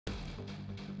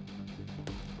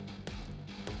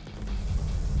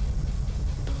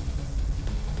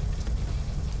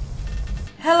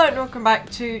Hello and welcome back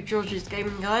to George's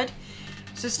Gaming Guide.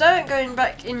 So today I'm going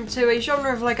back into a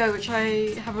genre of LEGO which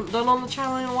I haven't done on the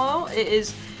channel in a while. It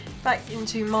is back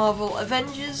into Marvel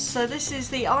Avengers. So this is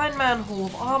the Iron Man Hall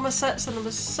of Armour set, so number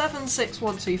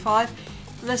 76125.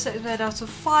 And this set is made out of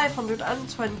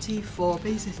 524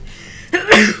 pieces.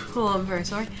 Oh, I'm very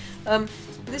sorry.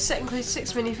 This set includes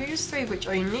 6 minifigures, 3 of which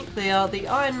are unique. They are the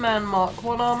Iron Man Mark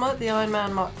 1 armour, the Iron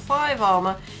Man Mark 5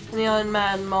 armour, and the Iron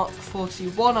Man Mark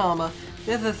 41 armour.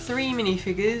 The other 3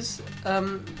 minifigures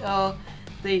are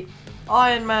the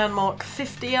Iron Man Mark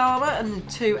 50 armour and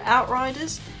the 2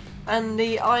 Outriders. And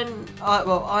the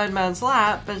Iron Man's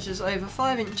lap measures over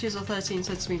 5 inches or 13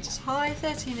 centimetres high,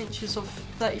 13 inches or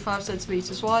 35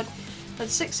 centimetres wide, and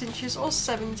 6 inches or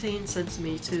 17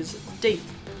 centimetres deep.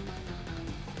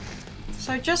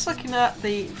 So just looking at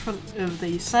the front of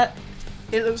the set,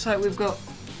 it looks like we've got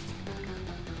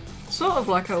sort of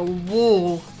like a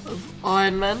wall of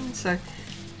Iron Man, so I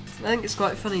think it's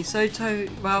quite funny. So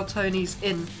while Tony's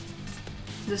in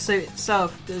the suit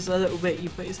itself, there's a little bit you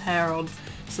put his hair on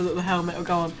so that the helmet will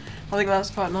go on. I think that's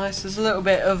quite nice. There's a little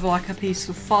bit of like a piece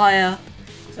of fire,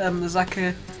 there's like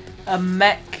a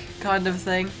mech kind of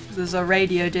thing, there's a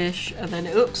radio dish, and then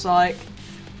it looks like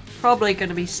probably going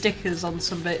to be stickers on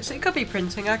some bits. It could be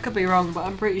printing, I could be wrong, but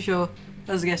I'm pretty sure,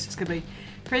 as a guess, it's going to be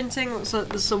printing. Looks like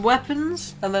there's some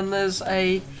weapons, and then there's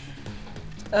a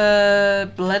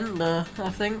blender, I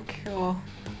think, or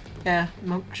yeah,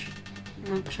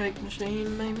 milkshake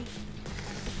machine maybe.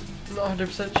 Not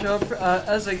 100% sure.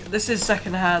 This is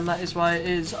second hand, that is why it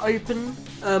is open.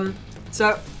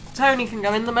 So Tony can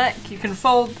go in the mech. You can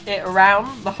fold it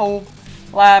around, the whole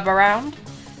lab around.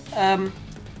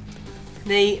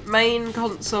 The main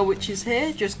console, which is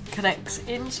here, just connects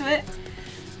into it,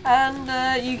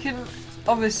 and you can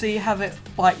obviously have it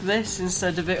like this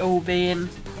instead of it all being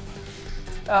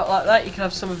out like that. You can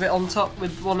have some of it on top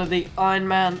with one of the Iron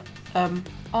Man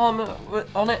armour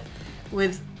on it,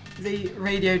 with the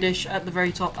radio dish at the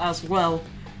very top as well.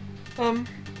 And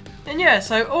yeah,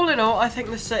 so all in all, I think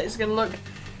this set is going to look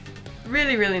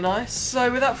really, really nice.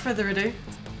 So without further ado,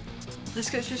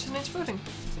 let's get straight into building.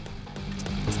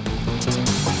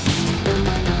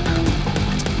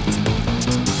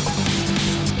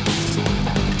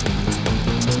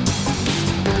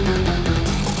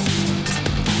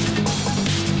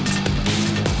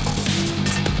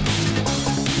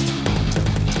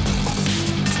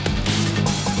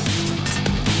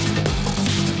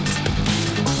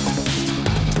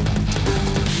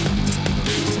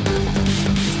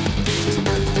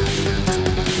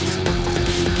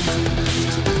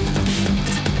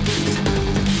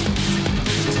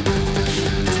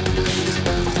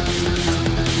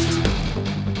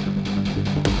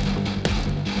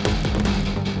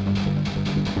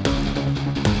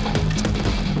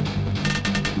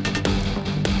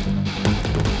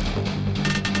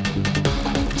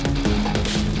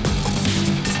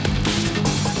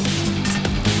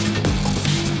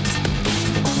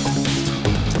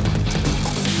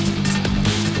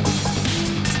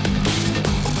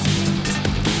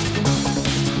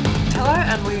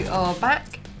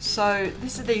 Back. So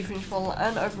this is the finished model,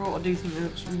 and overall I do think it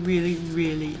looks really,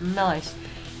 really nice.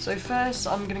 So first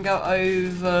I'm going to go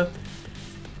over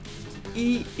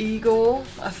Igor,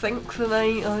 I think the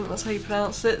name, I think that's how you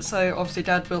pronounce it. So obviously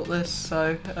Dad built this,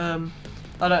 so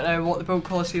I don't know what the build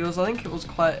quality was. I think it was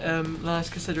quite nice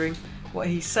considering what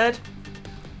he said.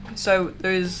 So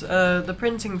there is the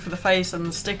printing for the face and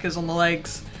the stickers on the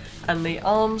legs and the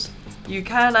arms. You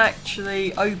can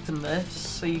actually open this,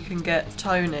 so you can get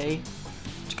Tony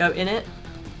to go in it,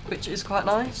 which is quite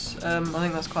nice. I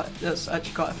think that's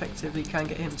actually quite effective. You can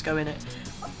get him to go in it,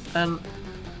 and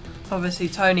obviously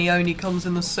Tony only comes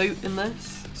in the suit in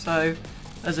this, so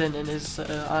as in his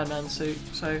Iron Man suit.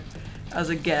 So as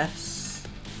a guess,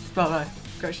 well no,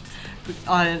 gosh,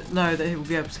 I know that he will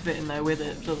be able to fit in there with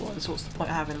it. Otherwise, what's the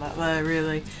point of having that there,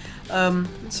 really?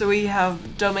 So we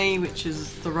have Dummy, which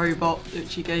is the robot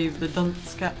which he gave the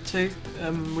dunce cap to,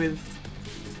 with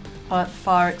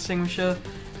fire extinguisher,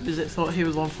 because it thought he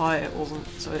was on fire. It wasn't,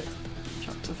 so it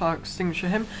chucked a fire extinguisher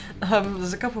him.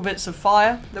 There's a couple bits of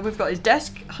fire. Then we've got his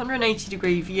desk,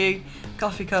 180-degree view,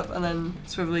 coffee cup, and then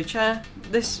swivelly chair.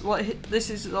 What this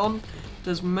is on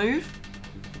does move.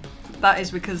 That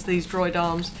is because these droid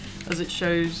arms, as it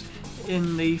shows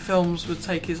in the films, would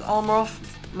take his armour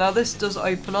off. Now this does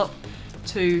open up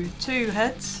to 2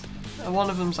 heads. One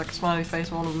of them's like a smiley face,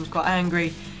 and one of them's quite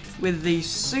angry with the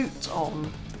suit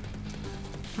on.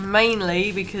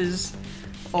 Mainly because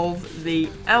of the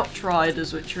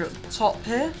Outriders, which are at the top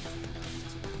here.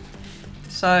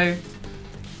 So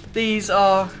these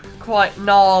are quite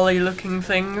gnarly looking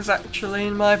things, actually,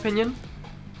 in my opinion.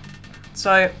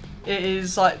 So it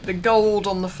is like the gold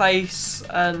on the face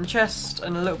and chest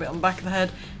and a little bit on the back of the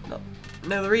head.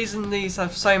 Now the reason these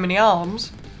have so many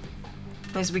arms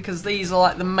is because these are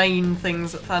like the main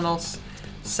things that Thanos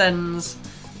sends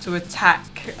to attack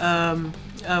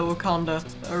Wakanda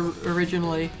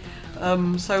originally.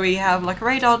 So we have like a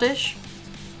radar dish,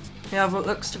 we have what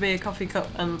looks to be a coffee cup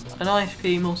and an ice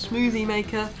cream or smoothie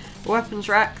maker, a weapons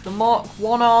rack, the Mark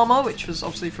 1 armour, which was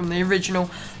obviously from the original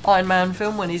Iron Man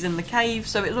film when he's in the cave,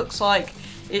 so it looks like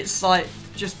it's like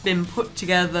just been put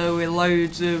together with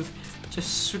loads of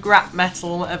just scrap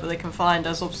metal, whatever they can find,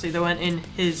 as obviously they went in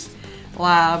his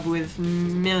lab with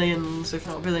millions, if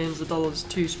not billions of dollars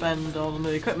to spend on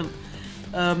the equipment.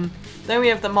 Then we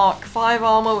have the Mark 5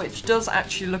 armour, which does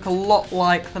actually look a lot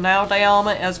like the nowadays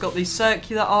armour. It has got the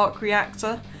circular arc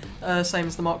reactor, same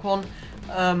as the Mark 1,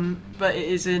 but it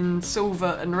is in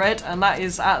silver and red, and that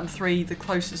is out of the three the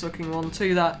closest looking one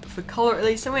to that for colour at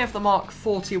least. Then we have the Mark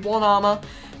 41 armour,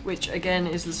 which again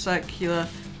is the circular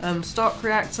Stark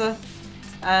reactor,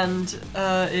 and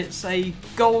it's a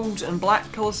gold and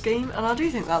black colour scheme, and I do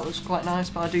think that looks quite nice,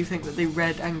 but I do think that the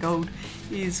red and gold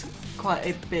is quite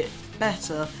a bit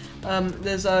better.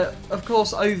 There's a, of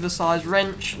course, oversized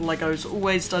wrench. LEGO's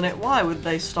always done it. Why would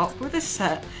they stop with this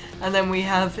set? And then we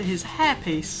have his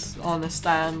hairpiece on a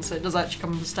stand, so it does actually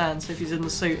come with a stand, so if he's in the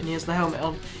suit and he has the helmet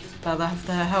on, they have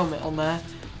the helmet on there,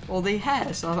 or the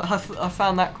hair, so I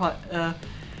found that quite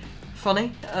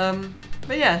funny.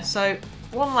 But yeah, so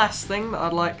one last thing that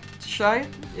I'd like to show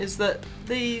is that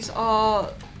these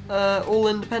are all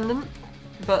independent,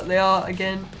 but they are,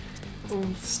 again, all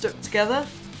stuck together,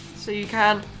 so you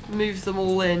can move them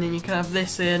all in, and you can have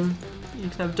this in, you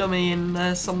can have dummy in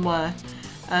there somewhere,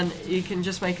 and you can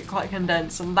just make it quite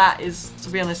condensed, and that is, to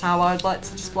be honest, how I'd like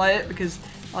to display it, because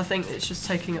I think it's just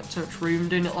taking up too much room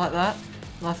doing it like that,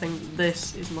 and I think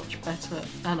this is much better,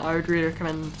 and I would really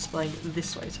recommend displaying it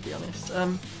this way, to be honest.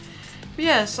 But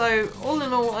yeah, so all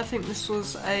in all, I think this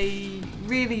was a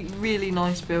really, really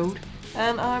nice build,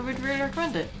 and I would really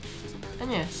recommend it.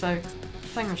 And yeah, so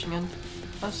thank you for watching, and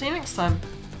I'll see you next time.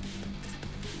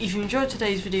 If you enjoyed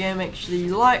today's video, make sure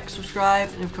you like, subscribe,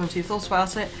 and leave a comment your thoughts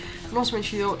about it. And also make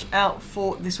sure you watch out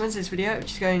for this Wednesday's video,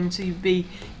 which is going to be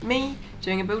me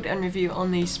doing a build and review on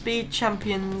the Speed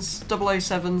Champions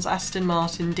 007's Aston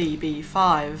Martin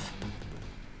DB5.